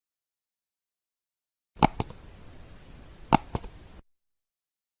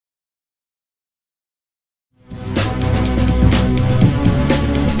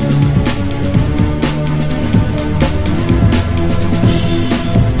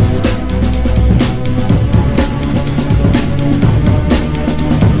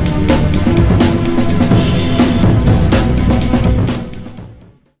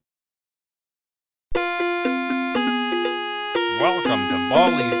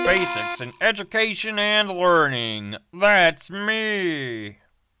Basics in education and learning. That's me.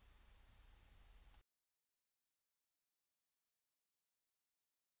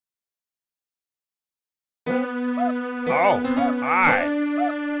 Oh, hi.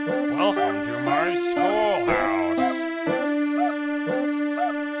 Welcome to my schoolhouse.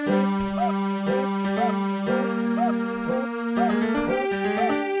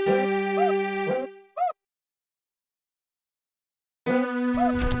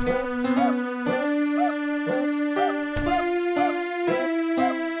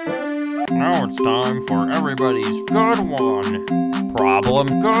 Now it's time for everybody's good one. Problem,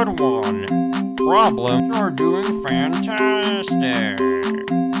 good one. Problem, you're doing fantastic.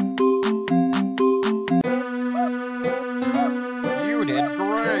 You did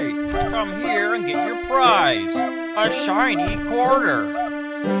great. Come here and get your prize. A shiny quarter.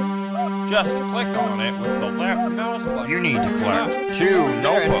 Just click on it with the left mouse button. You need to collect 2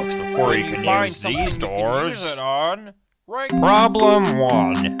 notebooks before you can use these doors. Right. Problem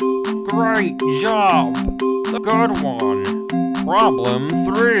 1. Great job. The good one. Problem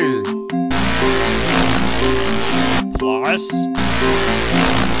 3. Plus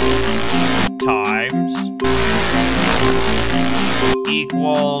times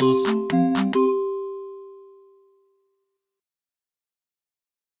equals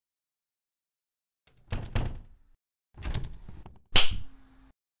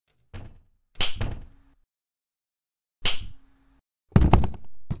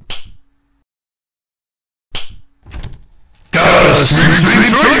Sweep,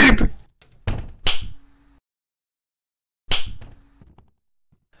 sweep, sweep!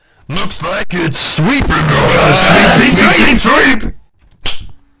 Looks like it's sweeping. Sweep, sweep, sweep, sweep!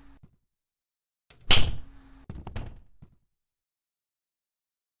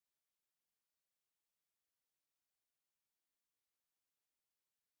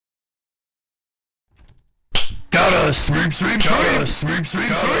 Gotta sweep, sweep, sweep! Sweep,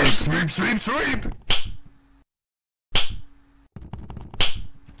 sweep, sweep! Sweep, sweep, sweep!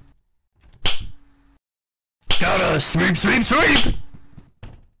 Gotta sweep, sweep, sweep!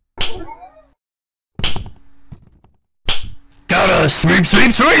 Gotta sweep,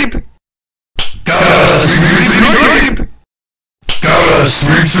 sweep, sweep! Gotta sweep, sweep, sweep! Gotta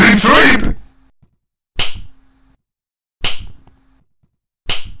sweep, sweep, sweep!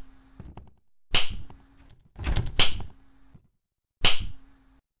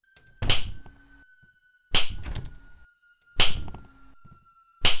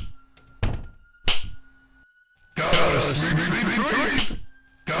 Gotta sweep, sweep, sweep!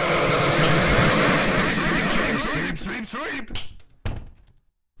 Gotta sweep, sweep, sweep!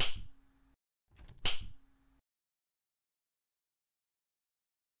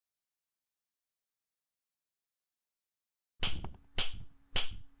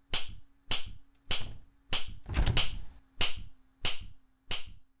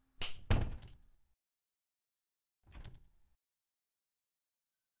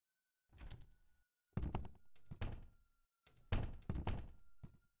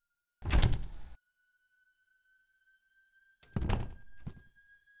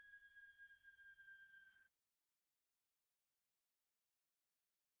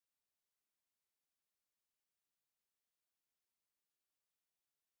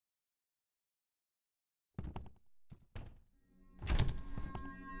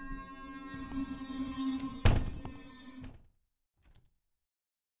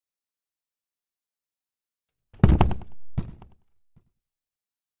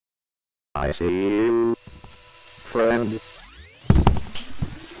 I see you, friend.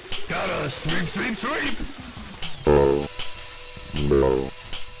 Gotta sweep, sweep, sweep! Oh, no.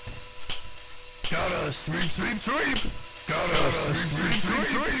 Gotta sweep, sweep, sweep! Gotta sweep, sweep,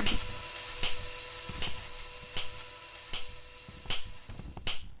 sweep!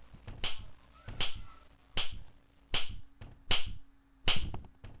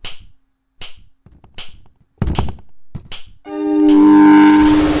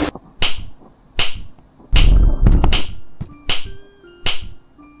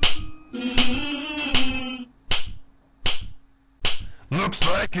 Looks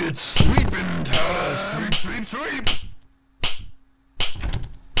like it's sweeping time. Sweep, sweep, sweep!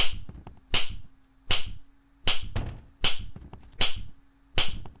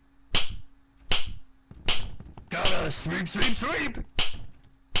 Gotta sweep, sweep, sweep!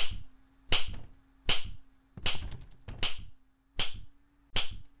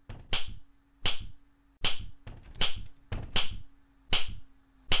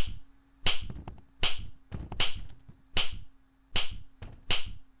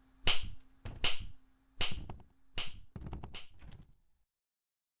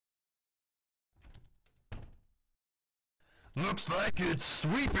 Looks like it's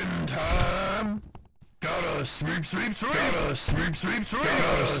sweeping time. Gotta sweep, sweep, sweep. Gotta sweep, sweep, sweep.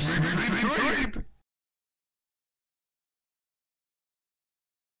 Gotta sweep, sweep, sweep, sweep.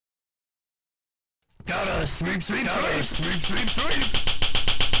 Gotta sweep, sweep, gotta sweep, sweep, sweep.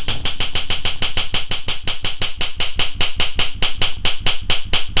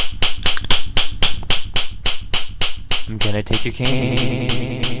 I'm gonna take your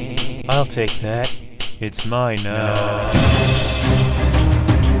cane. I'll take that. It's mine now.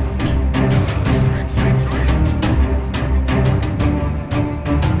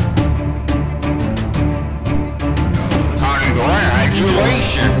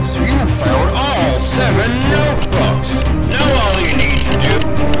 Congratulations! You found all 7 notebooks! Now all you need to do...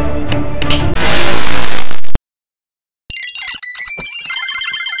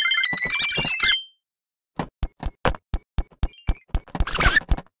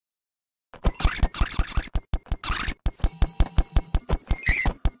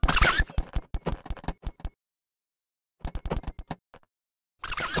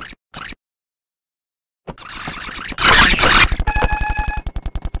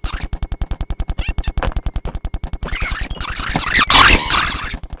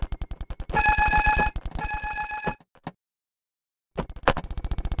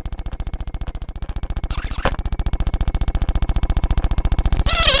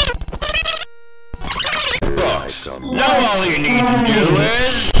 Now all you need to do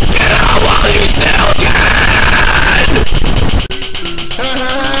is... Get out while you still can!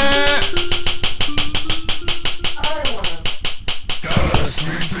 Gotta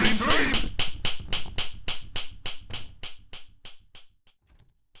sweep, sweep, sweep.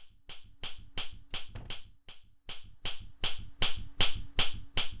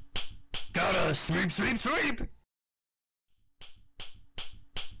 Gotta sweep, sweep, sweep.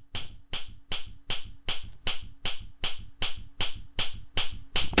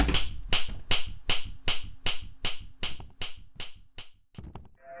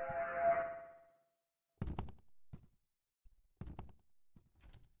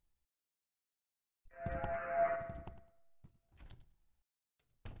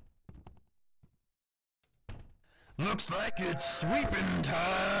 Looks like it's sweeping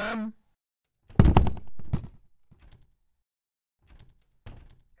time.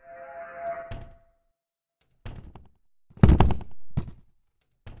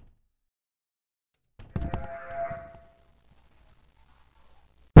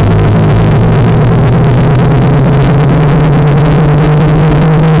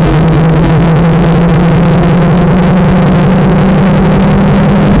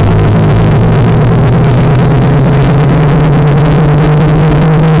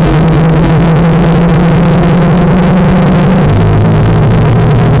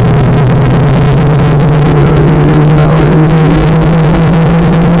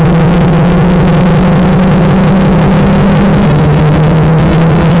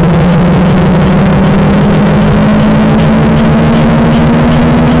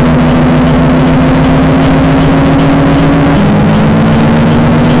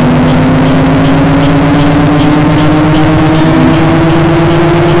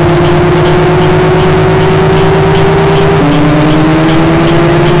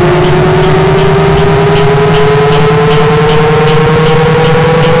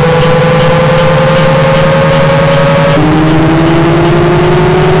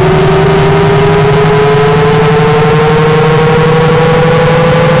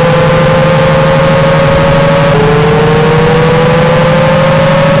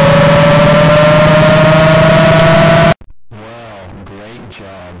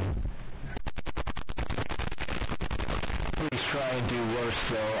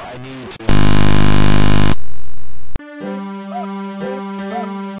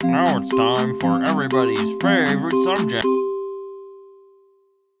 Now it's time for everybody's favorite subject.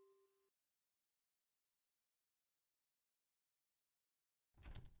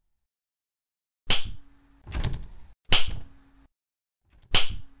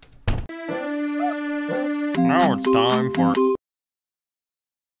 Now it's time for